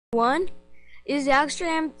One is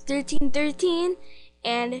Amsterdam 1313,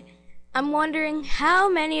 and I'm wondering how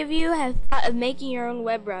many of you have thought of making your own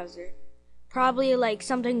web browser. Probably like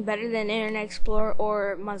something better than Internet Explorer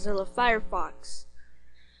or Mozilla Firefox.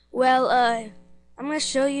 Well, I'm going to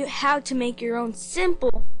show you how to make your own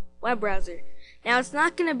simple web browser. Now, it's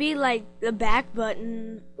not going to be like the back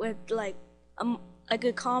button with like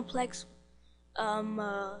a complex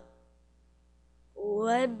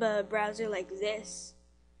web browser like this.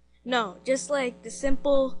 No, just like the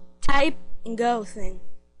simple type and go thing.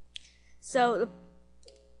 So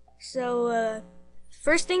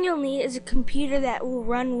first thing you'll need is a computer that will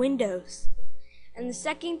run Windows. And the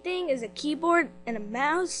second thing is a keyboard and a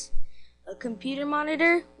mouse, a computer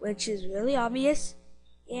monitor, which is really obvious,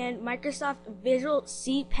 and Microsoft Visual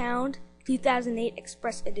C Pound 2008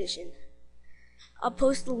 Express Edition. I'll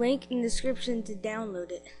post the link in the description to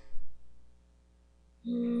download it.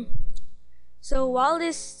 So while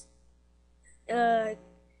this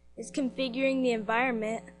is configuring the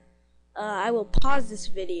environment, I will pause this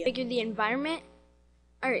video. Configure the environment.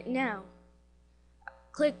 Alright, now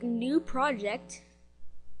click New Project,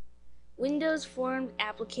 Windows Forms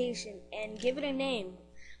Application, and give it a name.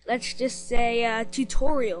 Let's just say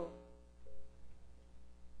Tutorial.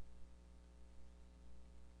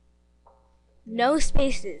 No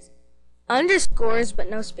spaces. Underscores, but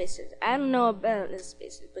no spaces. I don't know about the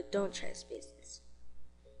spaces, but don't try spaces.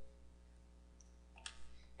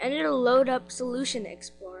 And it'll load up Solution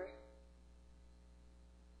Explorer.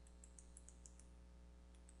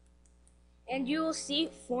 And you will see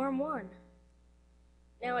Form 1.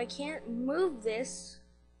 Now I can't move this,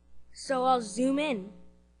 so I'll zoom in.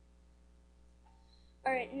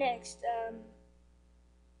 Alright, next,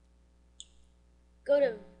 go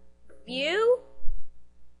to View,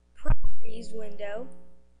 Properties window,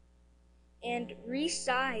 and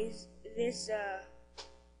resize this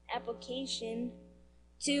application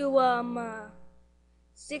to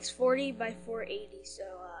 640 by 480. So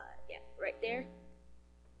yeah, right there.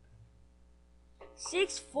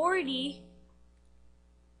 640,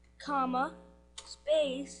 comma,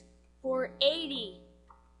 space 480,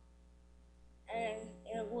 and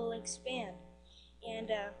it will expand.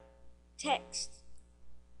 And text,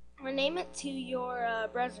 rename it to your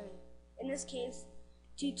browser. In this case,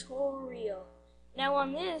 tutorial. Now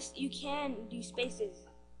on this, you can do spaces.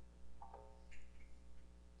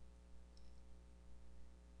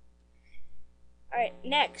 Alright,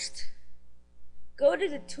 next, go to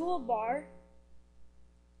the toolbar,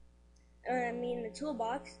 the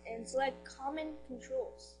toolbox, and select Common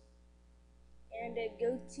Controls. And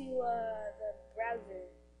go to the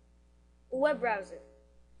web browser,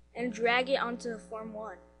 and drag it onto Form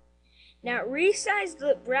 1. Now resize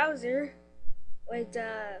the browser. Wait,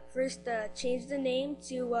 first change the name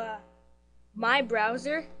to My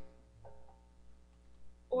Browser,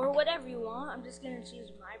 or whatever you want. I'm just gonna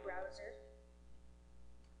choose My Browser.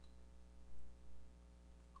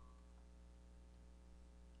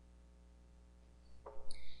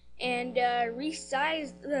 And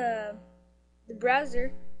resize the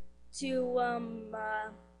browser to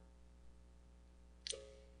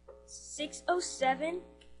 607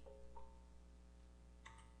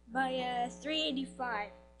 by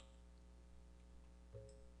 385.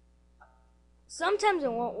 Sometimes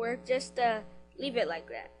it won't work, just leave it like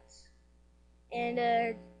that.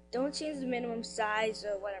 And don't change the minimum size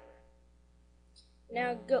or whatever.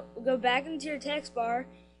 Now go back into your text bar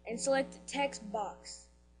and select the text box.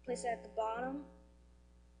 Place it at the bottom.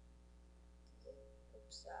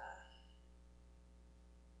 Oops.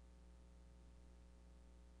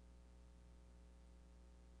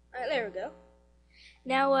 Alright, there we go.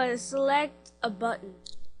 Now select a button.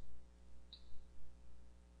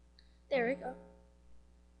 There we go.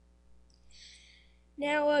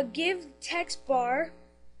 Now give text bar,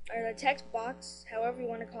 or the text box, however you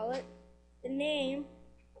want to call it, the name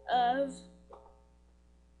of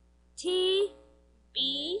TBURL.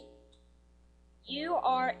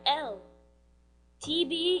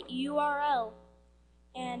 TBURL.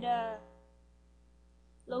 And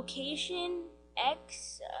location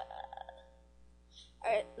X.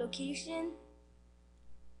 Alright, location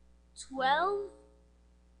 12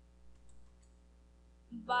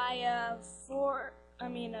 by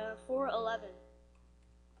 411.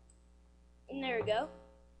 And there we go.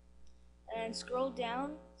 And scroll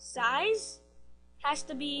down. Size has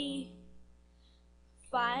to be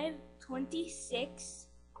 526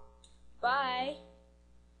 by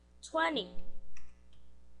 20.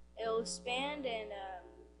 It'll expand and there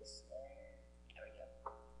we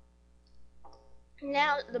go.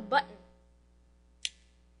 Now the button.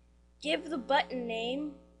 Give the button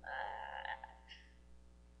name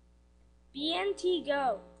BNT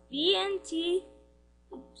go. BNT.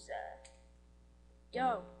 Oops.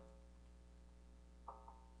 Go.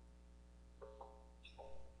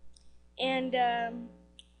 And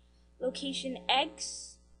location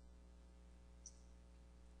X.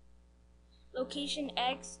 Location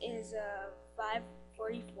X is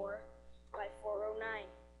 544 by 409.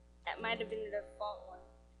 That might have been the default one.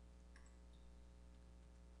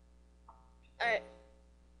 Alright.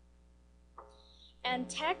 And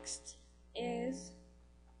text is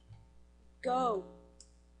go.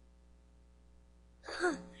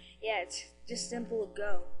 Yeah, it's just simple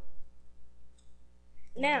go.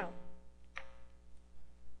 Now,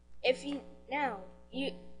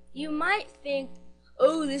 you might think,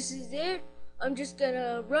 oh, this is it, I'm just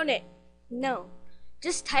gonna run it. No,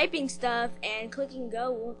 just typing stuff and clicking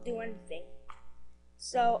go won't do anything.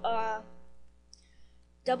 So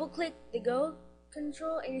double click the go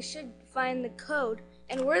control and you should find the code,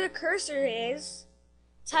 and where the cursor is,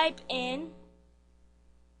 type in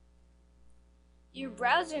your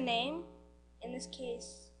browser name, in this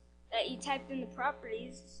case that you typed in the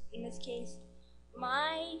properties, in this case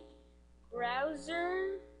my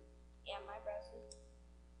browser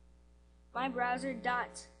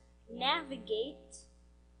dot navigate,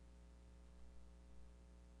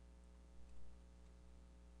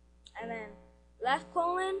 and then left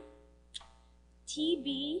colon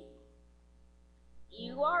TB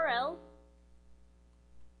URL,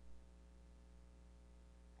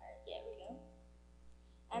 there we go,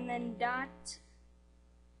 and then dot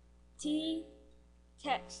T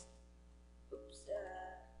text,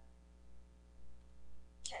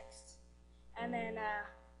 text, and then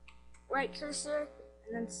right cursor,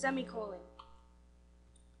 and then semicolon,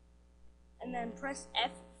 and then press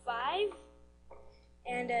F5,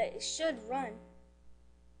 and it should run.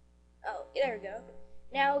 Oh, there we go.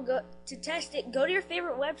 Now go to test it. Go to your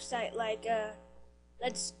favorite website, like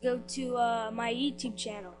let's go to my YouTube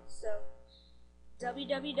channel. So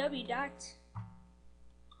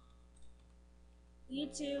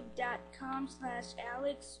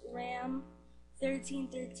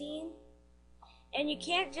www.youtube.com/AlexRam1313, and you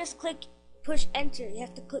can't just push enter. You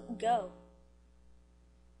have to click go,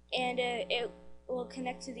 and it will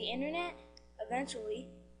connect to the internet eventually.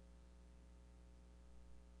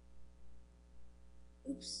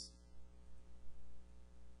 Oops.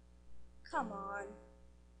 Come on.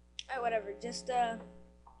 Alright, whatever. Just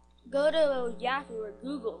go to Yahoo or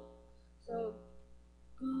Google. So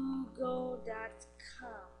google.com.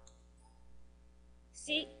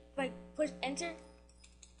 See, if I push enter,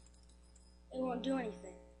 it won't do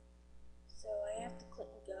anything. So I have to click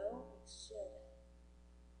go. It should.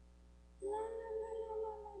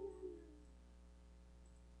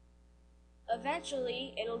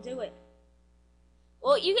 Eventually, it'll do it.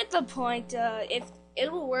 Well, you get the point. If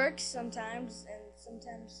it will work sometimes, and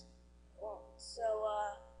sometimes it won't. So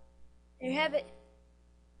there you have it.